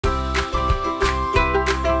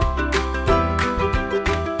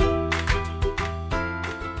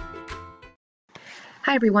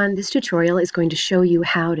Hi everyone, this tutorial is going to show you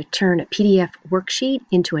how to turn a PDF worksheet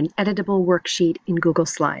into an editable worksheet in Google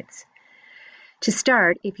Slides. To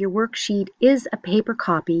start, if your worksheet is a paper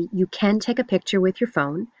copy, you can take a picture with your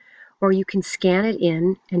phone, or you can scan it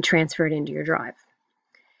in and transfer it into your drive.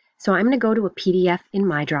 So I'm going to go to a PDF in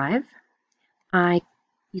my drive.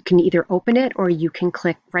 You can either open it or you can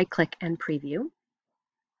right-click and preview.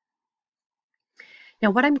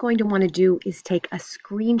 Now what I'm going to want to do is take a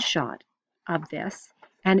screenshot of this,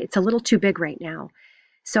 and it's a little too big right now.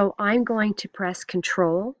 So I'm going to press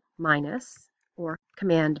Control minus or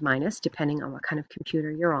Command minus, depending on what kind of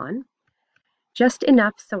computer you're on, just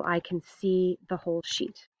enough so I can see the whole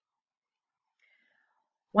sheet.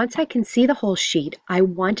 Once I can see the whole sheet, I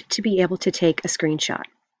want to be able to take a screenshot.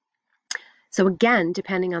 So again,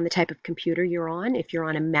 depending on the type of computer you're on, if you're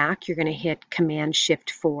on a Mac, you're going to hit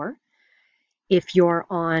Command-Shift-4. If you're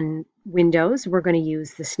on Windows, we're going to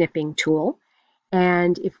use the snipping tool.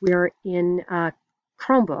 And if we're in a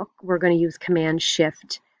Chromebook, we're going to use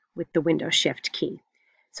Command-Shift with the Windows Shift key.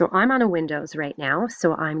 So I'm on a Windows right now,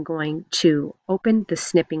 so I'm going to open the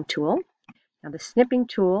snipping tool. Now the snipping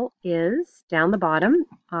tool is down the bottom.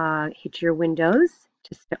 Hit your Windows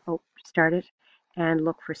to start it and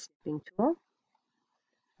look for snipping tool.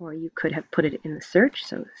 Or you could have put it in the search,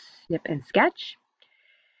 so snip and sketch.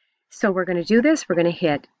 So we're going to do this. We're going to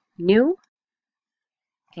hit New,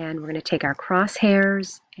 and we're going to take our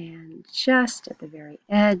crosshairs and just at the very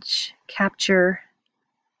edge, capture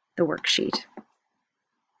the worksheet.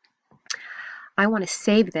 I want to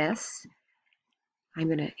save this. I'm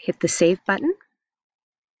going to hit the Save button,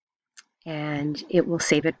 and it will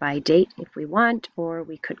save it by date if we want, or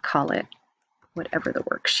we could call it whatever the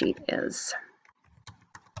worksheet is.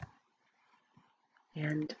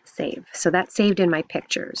 And save. So that's saved in my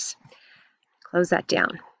pictures. Close that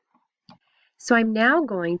down. So I'm now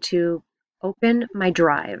going to open my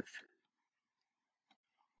drive.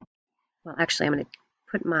 Well, actually, I'm going to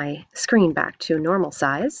put my screen back to normal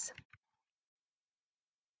size.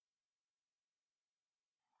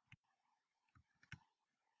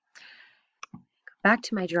 Go back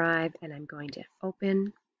to my drive, and I'm going to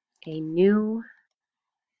open a new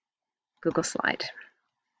Google slide.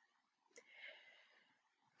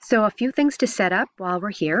 So a few things to set up while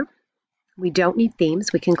we're here. We don't need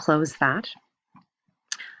themes. We can close that.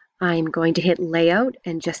 I'm going to hit Layout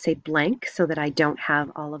and just say blank so that I don't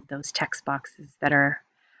have all of those text boxes that are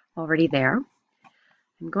already there.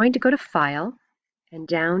 I'm going to go to File and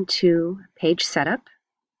down to Page Setup.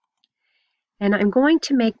 And I'm going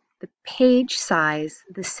to make the page size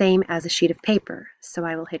the same as a sheet of paper. So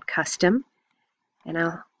I will hit Custom, and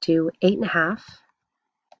I'll do 8.5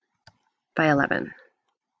 by 11.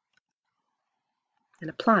 And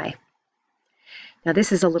apply. Now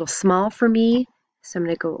this is a little small for me, so I'm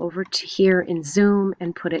going to go over to here in Zoom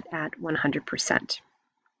and put it at 100%.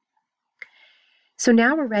 So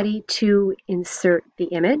now we're ready to insert the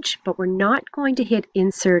image, but we're not going to hit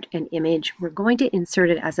Insert an Image. We're going to insert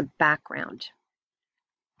it as a background.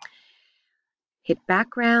 Hit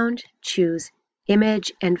Background, choose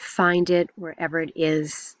Image, and find it wherever it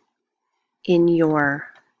is in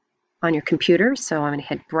on your computer. So I'm going to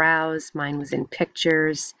hit Browse. Mine was in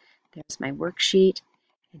Pictures. There's my worksheet,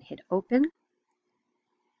 and hit Open,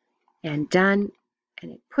 and Done,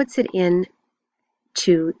 and it puts it in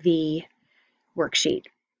to the worksheet.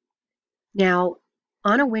 Now,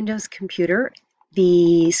 on a Windows computer,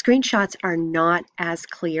 the screenshots are not as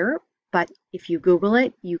clear, but if you Google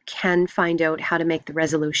it, you can find out how to make the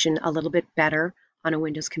resolution a little bit better on a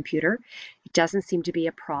Windows computer. It doesn't seem to be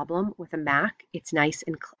a problem with a Mac. It's nice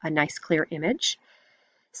and a nice clear image.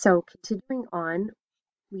 So continuing on,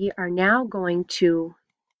 we are now going to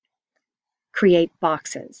create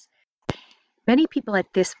boxes. Many people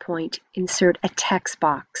at this point insert a text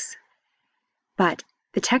box, but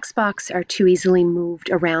the text box are too easily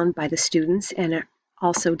moved around by the students and are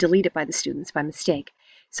also deleted by the students by mistake.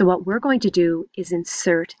 So what we're going to do is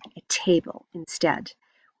insert a table instead,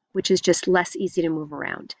 which is just less easy to move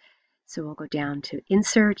around. So we'll go down to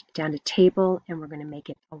Insert, down to Table, and we're going to make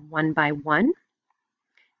it a 1 by 1.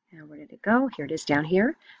 Now where did it go? Here it is down here.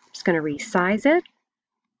 I'm just going to resize it.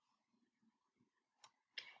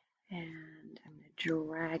 And I'm going to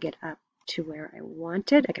drag it up to where I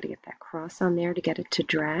want it. I got to get that cross on there to get it to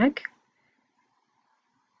drag.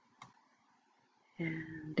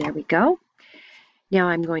 And there we go. Now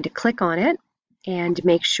I'm going to click on it and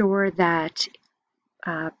make sure that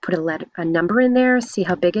put a number in there, see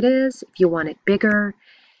how big it is. If you want it bigger,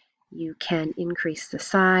 you can increase the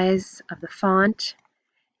size of the font.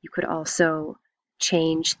 You could also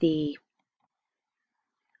change the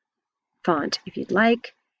font if you'd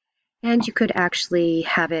like. And you could actually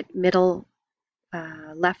have it middle,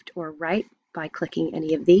 left, or right by clicking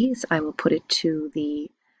any of these. I will put it to the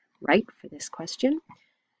right for this question.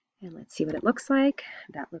 And let's see what it looks like.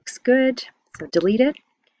 That looks good. So delete it.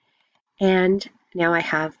 And now I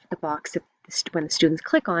have the box. When the students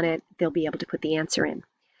click on it, they'll be able to put the answer in.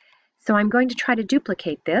 So I'm going to try to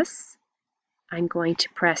duplicate this. I'm going to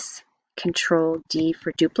press Control D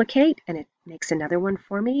for duplicate, and it makes another one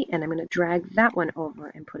for me. And I'm going to drag that one over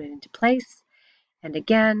and put it into place. And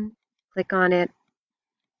again, click on it,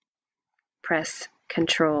 press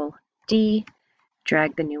Control D,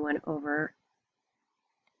 drag the new one over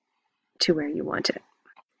to where you want it,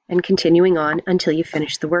 and continuing on until you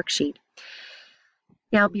finish the worksheet.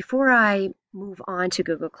 Now, before I move on to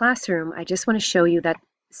Google Classroom, I just want to show you that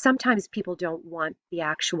sometimes people don't want the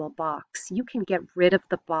actual box. You can get rid of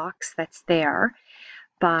the box that's there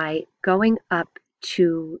by going up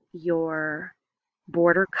to your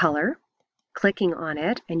border color, clicking on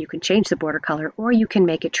it, and you can change the border color, or you can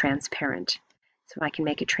make it transparent. So I can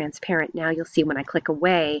make it transparent. Now you'll see when I click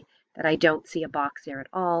away that I don't see a box there at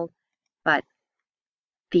all, but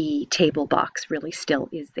the table box really still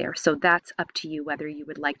is there. So that's up to you whether you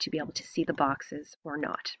would like to be able to see the boxes or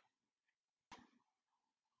not.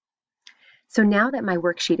 So now that my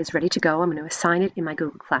worksheet is ready to go, I'm going to assign it in my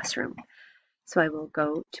Google Classroom. So I will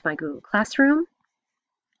go to my Google Classroom,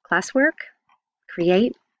 Classwork,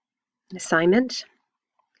 create an assignment,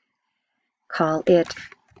 call it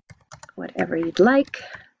whatever you'd like.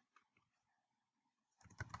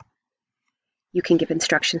 You can give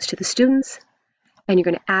instructions to the students, and you're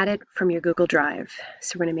going to add it from your Google Drive.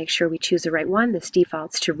 So we're going to make sure we choose the right one. This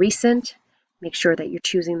defaults to recent. Make sure that you're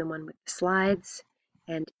choosing the one with the slides,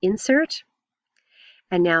 and insert.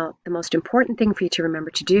 And now the most important thing for you to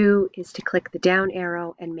remember to do is to click the down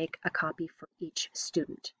arrow and make a copy for each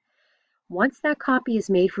student. Once that copy is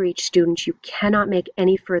made for each student, you cannot make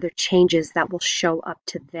any further changes that will show up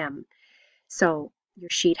to them. So your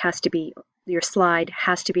slide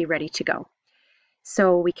has to be ready to go.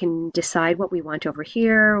 So we can decide what we want over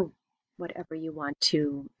here, whatever you want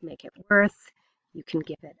to make it worth. You can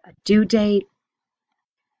give it a due date.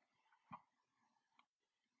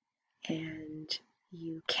 And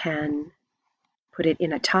you can put it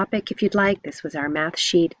in a topic if you'd like. This was our math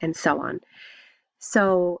sheet, and so on.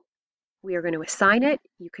 So we are going to assign it.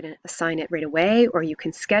 You can assign it right away, or you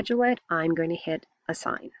can schedule it. I'm going to hit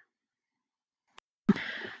assign.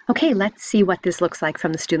 Okay, let's see what this looks like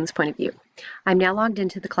from the student's point of view. I'm now logged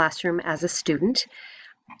into the classroom as a student.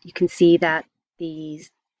 You can see that the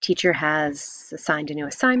teacher has assigned a new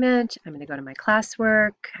assignment. I'm going to go to my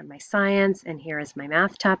classwork, have my science, and here is my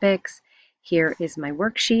math topics. Here is my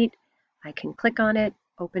worksheet. I can click on it,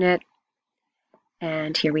 open it,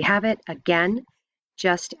 and here we have it. Again,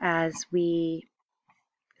 just as we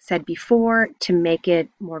said before, to make it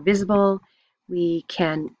more visible, we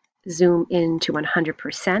can zoom in to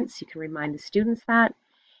 100%, so you can remind the students that.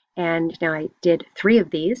 And now I did 3 of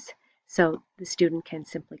these, so the student can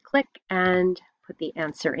simply click and put the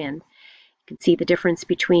answer in. You can see the difference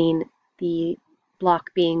between the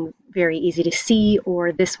block being very easy to see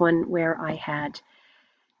or this one where I had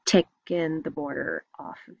taken the border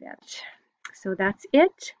off of it. So that's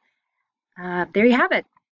it. There you have it.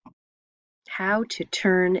 How to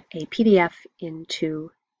turn a PDF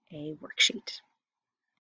into a worksheet.